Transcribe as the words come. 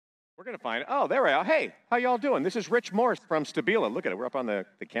We're going to find it. Oh, there we are. Hey, how y'all doing? This is Rich Morse from Stabila. Look at it. We're up on the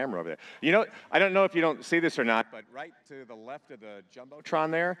camera over there. You know, I don't know if you don't see this or not, but right to the left of the Jumbotron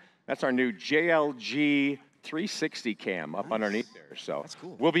there, that's our new JLG 360 cam up underneath there. So that's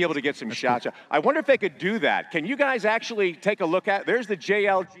cool. We'll be able to get some shots. Cool. I wonder if they could do that. Can you guys actually take a look at, there's the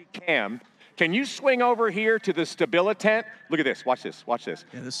JLG cam. Can you swing over here to the Stabila tent? Look at this. Watch this. Watch this.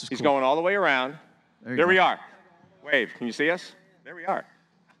 Yeah, this is He's cool. going all the way around. There we are. Wave. Can you see us? There we are.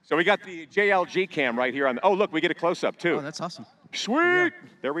 So we got the JLG cam right here on the, oh, look, we get a close-up, too. Oh, that's awesome. Sweet.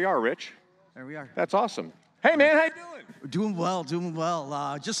 There we are, Rich. There we are. That's awesome. Hey, man, how you doing? Doing well, doing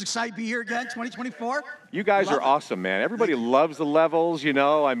well. Just excited to be here again, 2024. You guys are awesome, man. Everybody loves the levels, you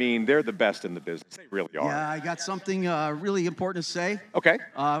know. I mean, they're the best in the business. They really are. Yeah, I got something really important to say. Okay.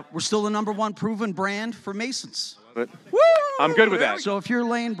 We're still the #1 proven brand for masons. Woo! I'm good with that. So if you're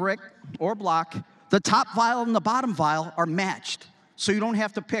laying brick or block, the top vial and the bottom vial are matched. So you don't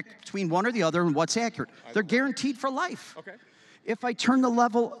have to pick between one or the other and what's accurate. They're guaranteed for life. Okay. If I turn the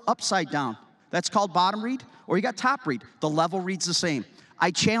level upside down, that's called bottom read, or you got top read. The level reads the same. I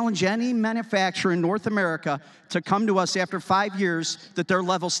challenge any manufacturer in North America to come to us after 5 years that their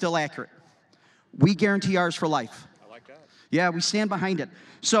level's still accurate. We guarantee ours for life. I like that. Yeah, we stand behind it.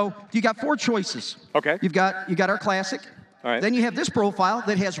 So you got 4 choices. Okay. You got our classic. All right. Then you have this profile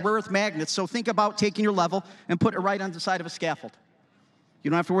that has rare earth magnets. So think about taking your level and put it right on the side of a scaffold. You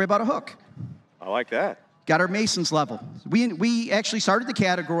don't have to worry about a hook. I like that. Got our masons level. We actually started the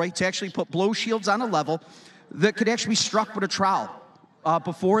category to actually put blow shields on a level that could actually be struck with a trowel.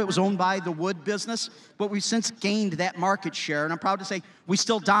 Before it was owned by the wood business, but we've since gained that market share, and I'm proud to say we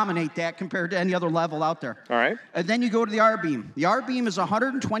still dominate that compared to any other level out there. All right. And then you go to the R-beam. The R-beam is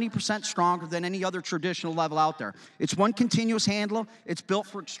 120% stronger than any other traditional level out there. It's one continuous handle. It's built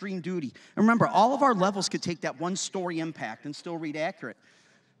for extreme duty. And remember, all of our levels could take that one-story impact and still read accurate.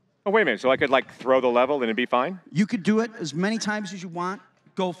 Oh, wait a minute. So I could, like, throw the level and it'd be fine? You could do it as many times as you want.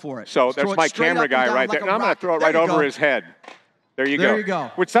 Go for it. So there's my camera guy right there. No, I'm going to throw it right over his head. There you go. There you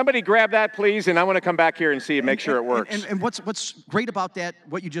go. Would somebody grab that, please? And I want to come back here and see and make sure it works. And what's great about that,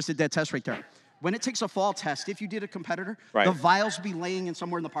 what you just did, that test right there, when it takes a fall test, if you did a competitor, the vials will be laying in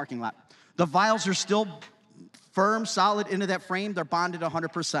somewhere in the parking lot. The vials are still firm, solid into that frame. They're bonded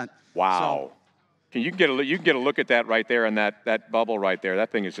 100%. Wow. So, you can get a look at that right there and that bubble right there.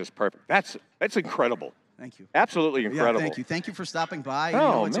 That thing is just perfect. That's incredible. Thank you. Absolutely incredible. Yeah, thank you. Thank you for stopping by.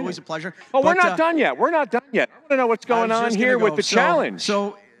 Oh, it's always a pleasure. Oh, we're not done yet. We're not done yet. I want to know what's going on here with the challenge.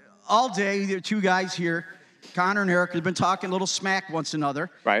 So all day, there are 2 guys here, Connor and Eric, have been talking a little smack once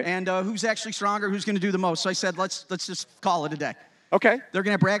another. Right. And who's actually stronger, who's going to do the most. So I said, let's just call it a day. Okay. They're going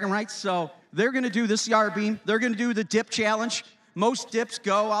to have bragging rights. So they're going to do this R-beam. They're going to do the dip challenge. Most dips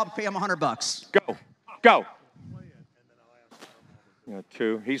go. I'll pay them $100. Go. Go.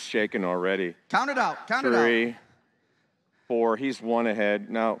 2. He's shaking already. Count it out. Count it out. 3, 4. He's 1 ahead.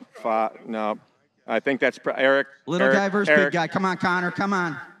 No. 5. No. I think that's Eric. Little guy versus big guy. Come on, Connor. Come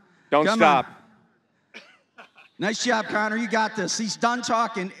on. Don't stop. Nice job, Connor. You got this. He's done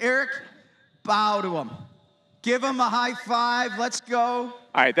talking. Eric, bow to him. Give him a high five. Let's go. All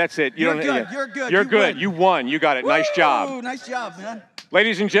right, that's it. You're good. You're good. You're good. You won. You got it. Nice job. Nice job, man.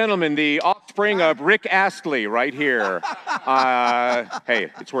 Ladies and gentlemen, the offspring of Rick Astley right here.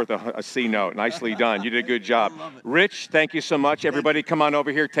 Hey, it's worth a C note. Nicely done. You did a good job. Rich, thank you so much. Everybody come on over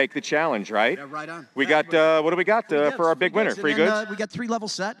here, take the challenge, right? Yeah, right on. We got, what do we got for our big winner? Free goods? We got 3-level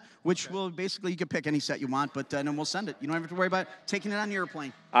set, which will basically, you can pick any set you want, but then we'll send it. You don't have to worry about taking it on the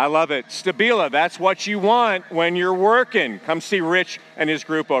airplane. I love it. Stabila, that's what you want when you're working. Come see Rich and his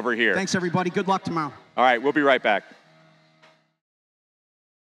group over here. Thanks, everybody. Good luck tomorrow. All right, we'll be right back.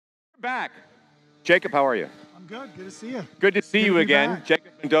 Back. Jacob, how are you? I'm good. Good to see you. Good to see you again. Back.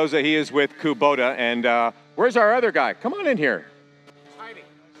 Jacob Mendoza, he is with Kubota. And where's our other guy? Come on in here. Hiding.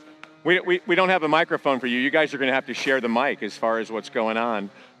 We don't have a microphone for you. You guys are going to have to share the mic as far as what's going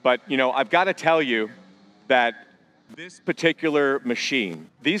on. But, you know, I've got to tell you that this particular machine,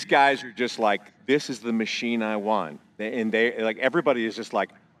 these guys are just like, this is the machine I want. And they, like, everybody is just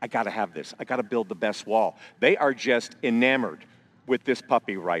like, I got to have this. I got to build the best wall. They are just enamored with this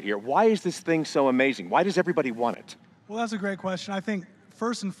puppy right here. Why is this thing so amazing? Why does everybody want it? Well, that's a great question. I think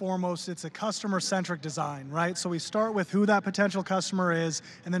first and foremost, it's a customer-centric design, right? So we start with who that potential customer is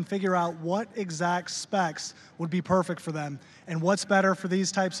and then figure out what exact specs would be perfect for them. And what's better for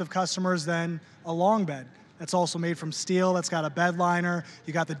these types of customers than a long bed that's also made from steel, that's got a bed liner,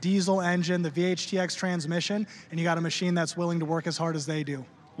 you got the diesel engine, the VHTX transmission, and you got a machine that's willing to work as hard as they do.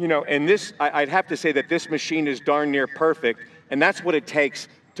 You know, and this, I'd have to say that this machine is darn near perfect, and that's what it takes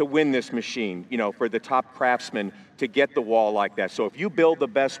to win this machine, you know, for the top craftsmen to get the wall like that. So if you build the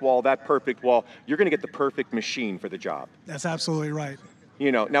best wall, that perfect wall, you're going to get the perfect machine for the job. That's absolutely right.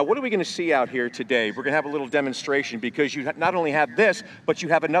 You know, now what are we going to see out here today? We're going to have a little demonstration because you not only have this, but you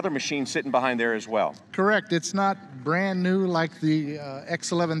have another machine sitting behind there as well. Correct. It's not brand new like the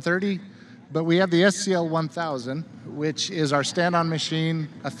X1130, but we have the SCL 1000, which is our stand-on machine,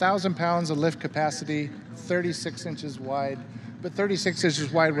 1,000 pounds of lift capacity, 36 inches wide, but 36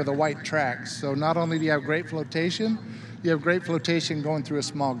 inches wide with a white track. So not only do you have great flotation, you have great flotation going through a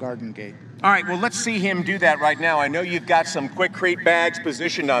small garden gate. All right, well, let's see him do that right now. I know you've got some quick crate bags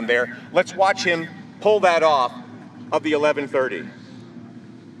positioned on there. Let's watch him pull that off of the 1130.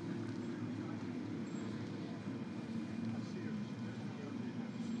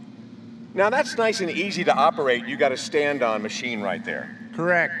 Now that's nice and easy to operate. You got a stand-on machine right there.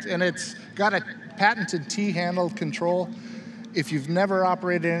 Correct, and it's got a patented T-handle control. If you've never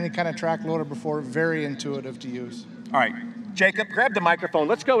operated any kind of track loader before, very intuitive to use. All right, Jacob, grab the microphone.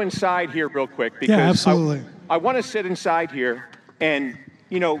 Let's go inside here real quick because Yeah, absolutely. I want to sit inside here, and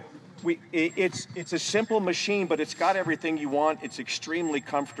you know, it's a simple machine, but it's got everything you want. It's extremely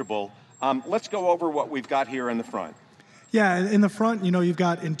comfortable. Let's go over what we've got here in the front. Yeah, in the front, you know, you've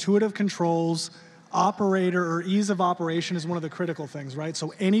got intuitive controls. Operator or ease of operation is one of the critical things, right?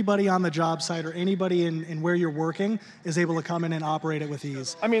 So anybody on the job site or anybody in where you're working is able to come in and operate it with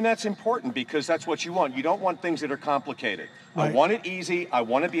ease. I mean, that's important because that's what you want. You don't want things that are complicated. Right. I want it easy. I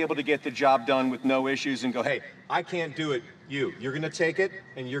want to be able to get the job done with no issues and go, hey, I can't do it. You're going to take it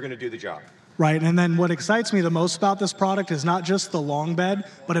and you're going to do the job. Right, and then what excites me the most about this product is not just the long bed,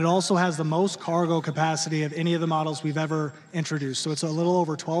 but it also has the most cargo capacity of any of the models we've ever introduced. So it's a little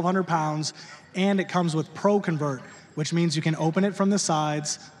over 1,200 pounds, and it comes with Pro Convert, which means you can open it from the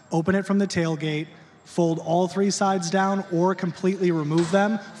sides, open it from the tailgate, fold all three sides down, or completely remove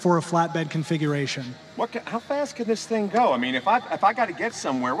them for a flatbed configuration. How fast can this thing go? I mean, if I got to get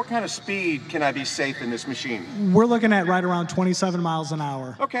somewhere, what kind of speed can I be safe in this machine? We're looking at right around 27 miles an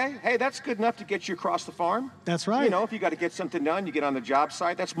hour. Okay, hey, that's good enough to get you across the farm. That's right. You know, if you got to get something done, you get on the job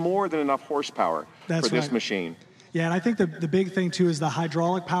site, that's more than enough horsepower for this machine. Yeah, and I think the big thing too is the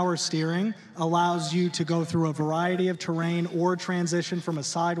hydraulic power steering allows you to go through a variety of terrain or transition from a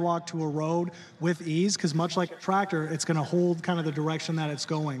sidewalk to a road with ease, because much like a tractor, it's going to hold kind of the direction that it's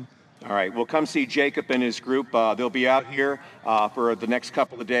going. All right, well, come see Jacob and his group. They'll be out here for the next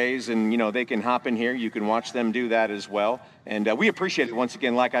couple of days, and, you know, they can hop in here. You can watch them do that as well. And we appreciate it. Once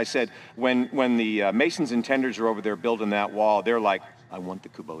again, like I said, when the masons and tenders are over there building that wall, they're like, I want the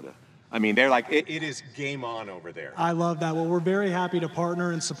Kubota. I mean, they're like, it is game on over there. I love that. Well, we're very happy to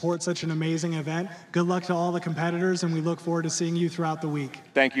partner and support such an amazing event. Good luck to all the competitors, and we look forward to seeing you throughout the week.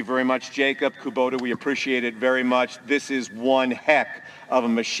 Thank you very much, Jacob. Kubota, we appreciate it very much. This is one heck of a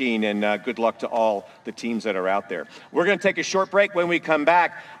machine, and good luck to all the teams that are out there. We're going to take a short break. When we come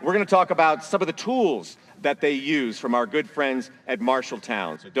back, we're going to talk about some of the tools that they use from our good friends at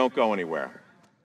Marshalltown. So don't go anywhere.